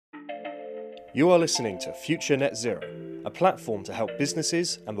You are listening to Future Net Zero, a platform to help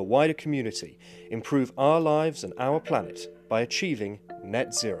businesses and the wider community improve our lives and our planet by achieving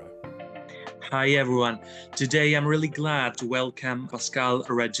net zero. Hi everyone. Today I'm really glad to welcome Pascal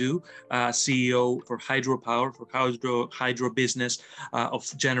Radue, CEO for Hydropower, for hydro business of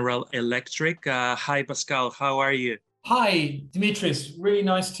General Electric. Hi Pascal, how are you? Hi Dimitris, really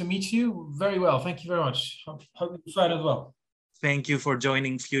nice to meet you. Very well, thank you very much. Hope you're fine as well. Thank you for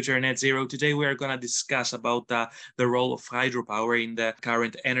joining Future Net Zero. Today we are going to discuss about the role of hydropower in the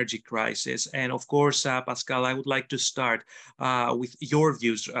current energy crisis. And of course, Pascal, I would like to start with your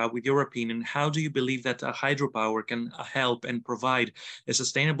views, with your opinion. How do you believe that hydropower can help and provide a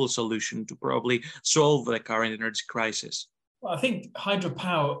sustainable solution to probably solve the current energy crisis? Well, I think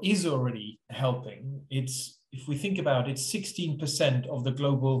hydropower is already helping. If we think about it, 16% of the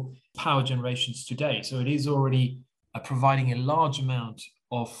global power generations today. So it is already providing a large amount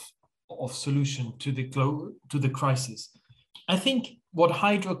of solution to the crisis. I think what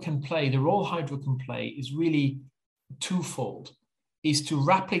hydro can play, the role hydro can play, is really twofold: is to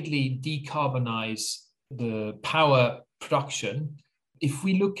rapidly decarbonize the power production. If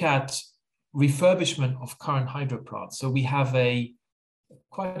we look at refurbishment of current hydro plants, so we have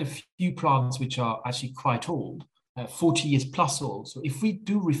quite a few plants which are actually quite old, 40 years plus old. So if we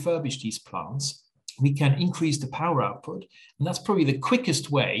do refurbish these plants, we can increase the power output. And that's probably the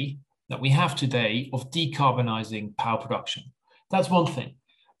quickest way that we have today of decarbonizing power production. That's one thing.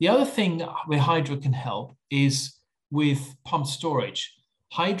 The other thing where hydro can help is with pumped storage.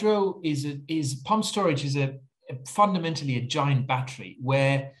 Pumped storage is fundamentally a giant battery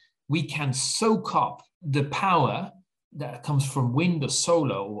where we can soak up the power that comes from wind or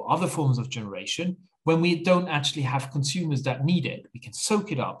solar or other forms of generation when we don't actually have consumers that need it. We can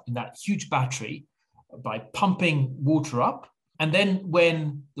soak it up in that huge battery by pumping water up. And then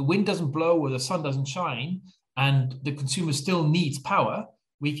when the wind doesn't blow or the sun doesn't shine and the consumer still needs power,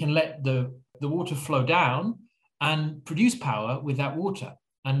 we can let the water flow down and produce power with that water.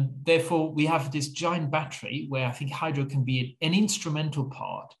 And therefore, we have this giant battery where I think hydro can be an instrumental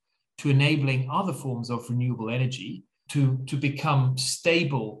part to enabling other forms of renewable energy to become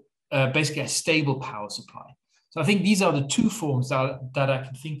stable, basically a stable power supply. So I think these are the two forms that I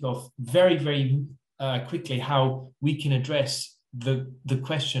can think of very, very quickly how we can address the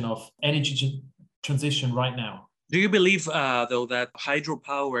question of energy transition right now. Do you believe, though, that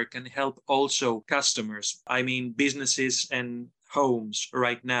hydropower can help also customers, I mean businesses and homes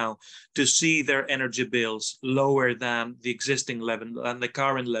right now, to see their energy bills lower than the existing level, than the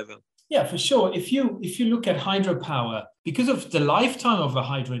current level? Yeah, for sure. If you look at hydropower, because of the lifetime of a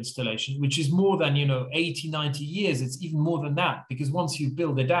hydro installation, which is more than 80, 90 years, it's even more than that, because once you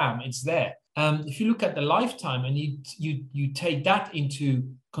build a dam, it's there. If you look at the lifetime and you take that into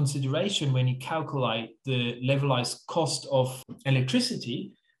consideration when you calculate the levelized cost of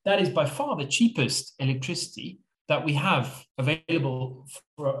electricity, that is by far the cheapest electricity that we have available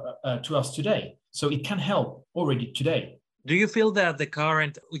to us today. So it can help already today. Do you feel that the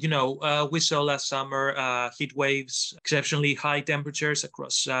current, we saw last summer heat waves, exceptionally high temperatures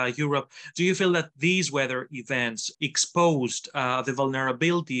across Europe. Do you feel that these weather events exposed the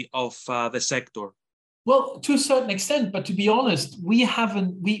vulnerability of the sector? Well, to a certain extent, but to be honest,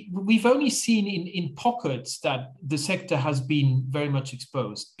 we've only seen in pockets that the sector has been very much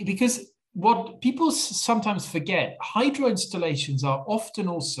exposed. Because what people sometimes forget, hydro installations are often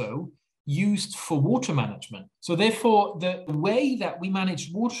also used for water management. So therefore, the way that we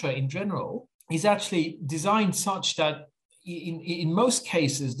manage water in general is actually designed such that in most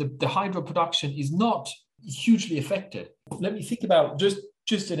cases, the hydro production is not hugely affected. Let me think about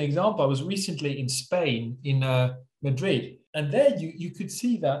just an example. I was recently in Spain, in Madrid, and there you could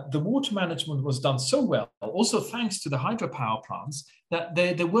see that the water management was done so well, also thanks to the hydropower plants, that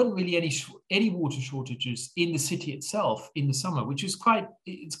there weren't really any water shortages in the city itself in the summer, which is quite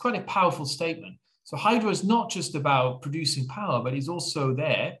a powerful statement. So hydro is not just about producing power, but it's also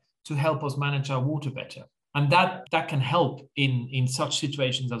there to help us manage our water better. And that can help in such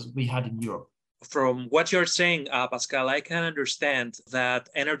situations as we had in Europe. From what you're saying, Pascal, I can understand that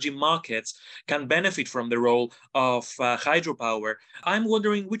energy markets can benefit from the role of hydropower. I'm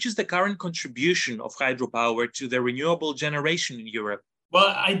wondering, which is the current contribution of hydropower to the renewable generation in Europe?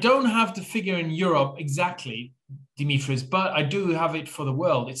 Well, I don't have the figure in Europe exactly, Dimitris, but I do have it for the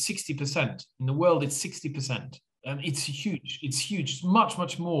world. It's 60%. In the world, it's 60%. It's huge. It's much,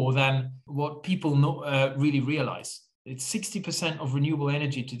 much more than what people really realize. It's 60% of renewable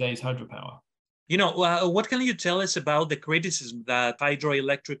energy today is hydropower. What can you tell us about the criticism that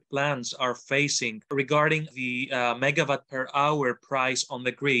hydroelectric plants are facing regarding the megawatt per hour price on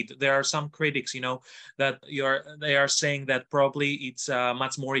the grid? There are some critics, that they are saying that probably it's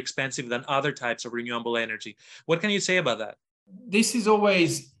much more expensive than other types of renewable energy. What can you say about that?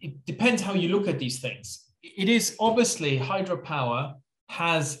 It depends how you look at these things. It is obviously hydropower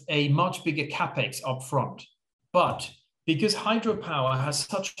has a much bigger capex upfront, but because hydropower has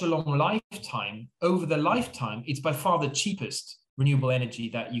such a long lifetime, over the lifetime, it's by far the cheapest renewable energy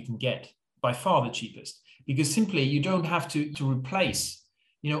that you can get, by far the cheapest, because simply you don't have to replace,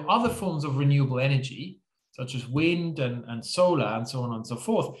 other forms of renewable energy, such as wind and solar and so on and so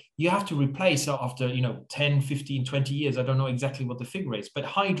forth. You have to replace after, 10, 15, 20 years. I don't know exactly what the figure is, but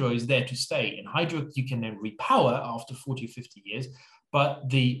hydro is there to stay. And hydro, you can then repower after 40 or 50 years. But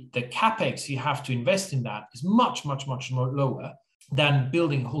the capex you have to invest in that is much, much, much more lower than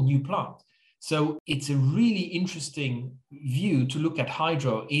building a whole new plant. So it's a really interesting view to look at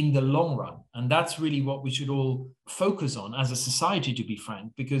hydro in the long run. And that's really what we should all focus on as a society, to be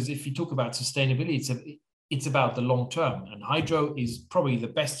frank, because if you talk about sustainability, it's about the long term. And hydro is probably the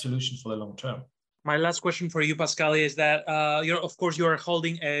best solution for the long term. My last question for you, Pascal, is that you're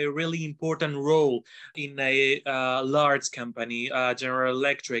holding a really important role in a large company, General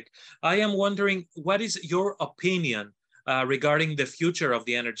Electric. I am wondering, what is your opinion regarding the future of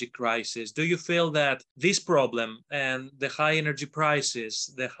the energy crisis? Do you feel that this problem and the high energy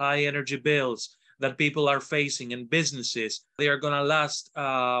prices, the high energy bills that people are facing and businesses, they are going to last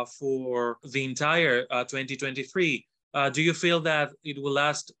for the entire 2023? Do you feel that it will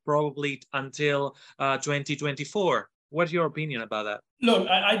last probably until 2024? What's your opinion about that? Look,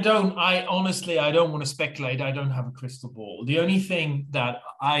 I honestly don't want to speculate. I don't have a crystal ball. The only thing that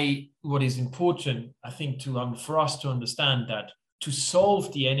what is important, I think, for us to understand that to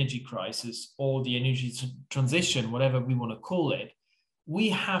solve the energy crisis or the energy transition, whatever we want to call it, we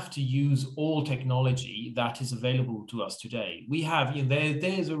have to use all technology that is available to us today. We have,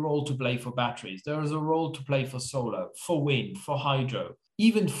 there's a role to play for batteries. There is a role to play for solar, for wind, for hydro,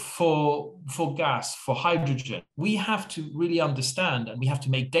 even for gas, for hydrogen. We have to really understand, and we have to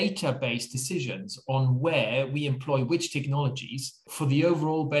make data-based decisions on where we employ which technologies for the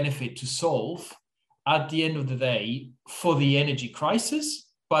overall benefit to solve, at the end of the day, for the energy crisis,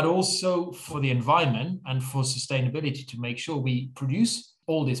 but also for the environment and for sustainability, to make sure we produce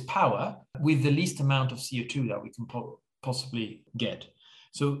all this power with the least amount of CO2 that we can possibly get.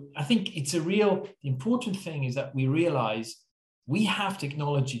 So I think the important thing is that we realize we have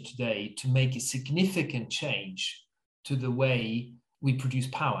technology today to make a significant change to the way we produce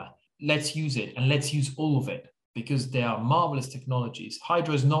power. Let's use it, and let's use all of it, because they are marvelous technologies.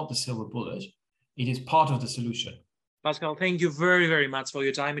 Hydro is not the silver bullet. It is part of the solution. Pascal, thank you very, very much for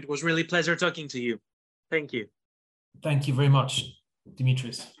your time. It was really a pleasure talking to you. Thank you. Thank you very much,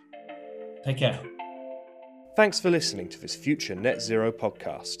 Dimitris. Take care. Thanks for listening to this Future Net Zero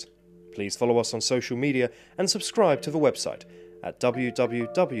podcast. Please follow us on social media and subscribe to the website at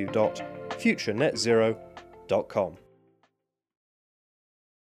www.futurenetzero.com.